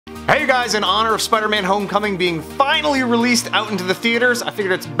Hey guys, in honor of Spider-Man Home Coming being finally released out into the theaters, I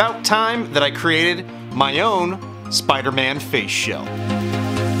figured it's about time that I created my own Spider-Man face shell.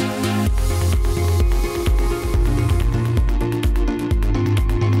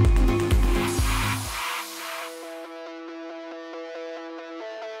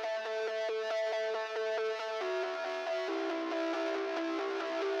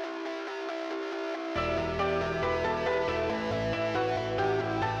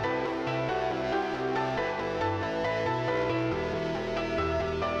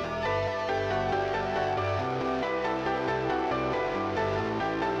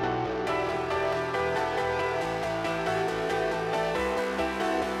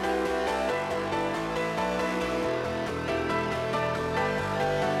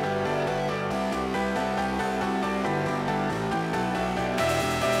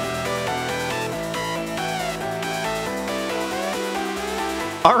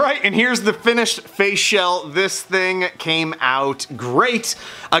 Alright, and here's the finished face shell. This thing came out great.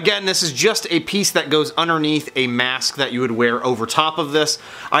 Again, this is just a piece that goes underneath a mask that you would wear over top of this.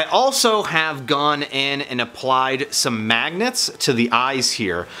 I also have gone in and applied some magnets to the eyes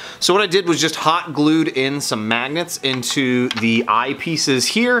here. So what I did was just hot glued in some magnets into the eye pieces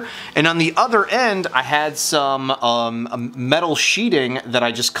here, and on the other end I had some metal sheeting that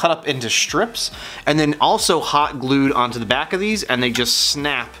I just cut up into strips, and then also hot glued onto the back of these, and they just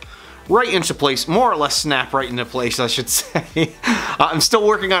snap right into place, more or less snap right into place, I should say. I'm still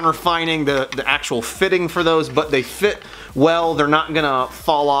working on refining the actual fitting for those, but they fit well. They're not gonna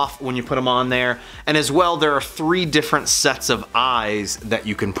fall off when you put them on there. And as well, there are 3 different sets of eyes that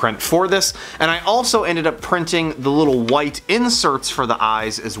you can print for this. And I also ended up printing the little white inserts for the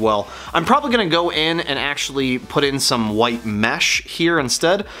eyes as well. I'm probably gonna go in and actually put in some white mesh here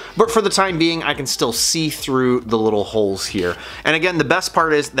instead, but for the time being, I can still see through the little holes here. And again, the best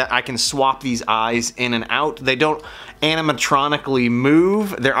part is that I can swap these eyes in and out. They don't animatronically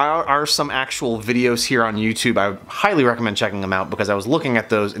move. There are some actual videos here on YouTube. I highly recommend checking them out because I was looking at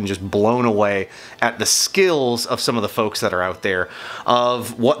those and just blown away at the skills of some of the folks that are out there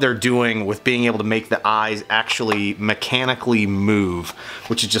of what they're doing with being able to make the eyes actually mechanically move,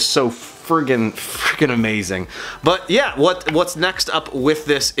 which is just so friggin' amazing. But yeah, what's next up with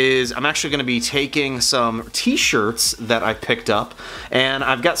this is I'm actually going to be taking some t-shirts that I picked up, and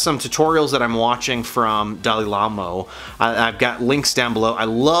I've got some tutorials that I'm watching from Dali Lomo. I've got links down below. I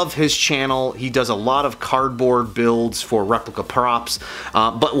love his channel. He does a lot of cardboard builds for replica props,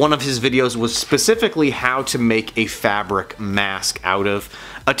 but one of his videos was specifically how to make a fabric mask out of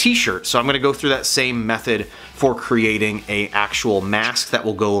a t-shirt. So I'm going to go through that same method for creating a actual mask that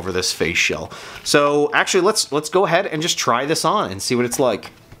will go over this face shell. So actually let's go ahead and just try this on and see what it's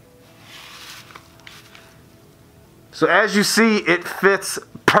like. So as you see, it fits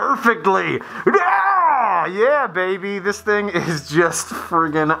perfectly. Ah, yeah, baby, this thing is just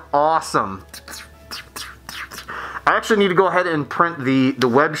friggin' awesome. I actually need to go ahead and print the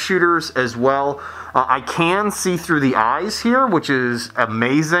web shooters as well. I can see through the eyes here, which is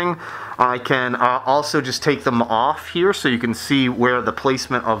amazing. I can also just take them off here so you can see where the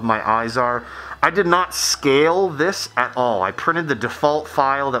placement of my eyes are. I did not scale this at all. I printed the default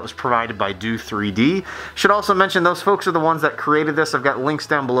file that was provided by Do 3D. Should also mention those folks are the ones that created this. I've got links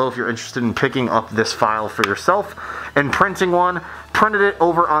down below if you're interested in picking up this file for yourself and printing one. Printed it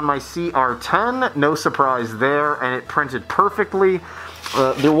over on my CR10, no surprise there, and it printed perfectly.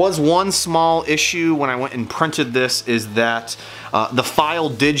 There was one small issue when I went and printed this, is that the file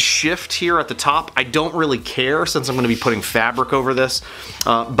did shift here at the top. I don't really care since I'm going to be putting fabric over this,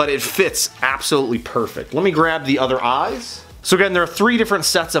 but it fits absolutely perfect. Let me grab the other eyes. So again, there are 3 different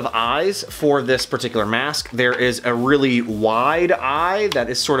sets of eyes for this particular mask. There is a really wide eye that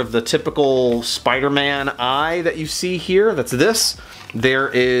is sort of the typical Spider-Man eye that you see here. That's this. There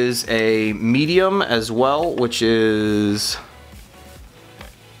is a medium as well, which is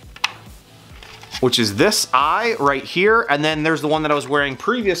this eye right here, and then there's the one that I was wearing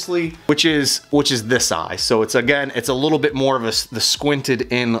previously, which is this eye. So it's, again, it's a little bit more of the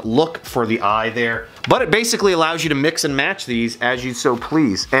squinted in look for the eye there, but it basically allows you to mix and match these as you so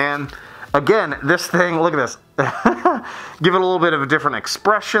please. And again, this thing, look at this. Give it a little bit of a different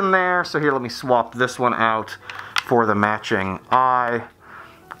expression there. So here, let me swap this one out for the matching eye.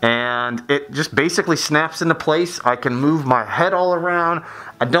 And it just basically snaps into place. I can move my head all around.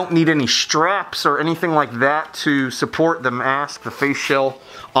 I don't need any straps or anything like that to support the mask, the face shell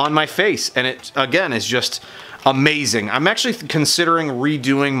on my face. And it, again, is just amazing. I'm actually considering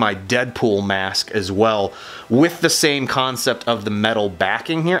redoing my Deadpool mask as well with the same concept of the metal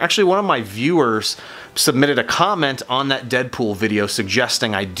backing here. Actually, one of my viewers submitted a comment on that Deadpool video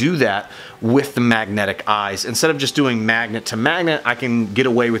suggesting I do that with the magnetic eyes. Instead of just doing magnet to magnet, I can get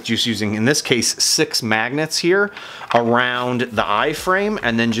away with just using, in this case, 6 magnets here around the eye frame,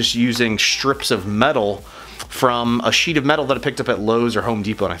 and then just using strips of metal from a sheet of metal that I picked up at Lowe's or Home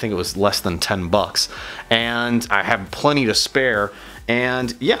Depot, and I think it was less than 10 bucks. And I have plenty to spare,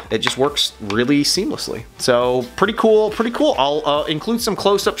 and yeah, it just works really seamlessly. So pretty cool, pretty cool. I'll include some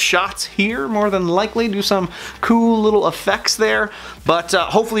close-up shots here, more than likely, do some cool little effects there. But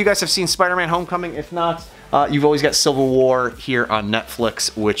hopefully you guys have seen Spider-Man Homecoming. If not, you've always got Civil War here on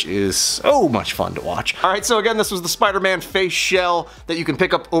Netflix, which is so much fun to watch. All right, so again, this was the Spider-Man face shell that you can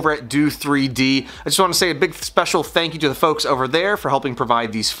pick up over at Do 3D. I just want to say a big special thank you to the folks over there for helping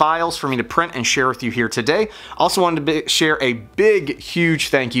provide these files for me to print and share with you here today. Also wanted to share a big, huge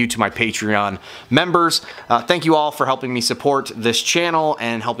thank you to my Patreon members. Thank you all for helping me support this channel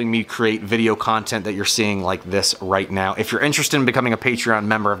and helping me create video content that you're seeing like this right now. If you're interested in becoming a Patreon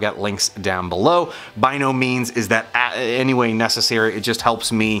member, I've got links down below. By no means is that any way necessary. It just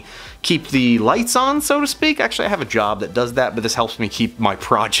helps me keep the lights on, so to speak. Actually, I have a job that does that, but this helps me keep my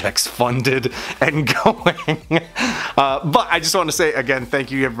projects funded and going. But I just want to say again,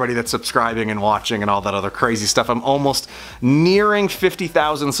 thank you everybody that's subscribing and watching and all that other crazy stuff. I'm almost nearing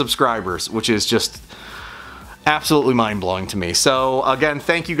 50,000 subscribers, which is just absolutely mind-blowing to me. So again,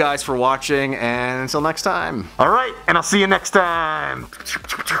 thank you guys for watching, and until next time. All right, and I'll see you next time.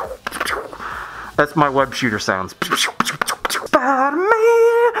 That's my web shooter sounds.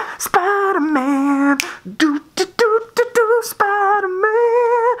 Spider-Man, Spider-Man, do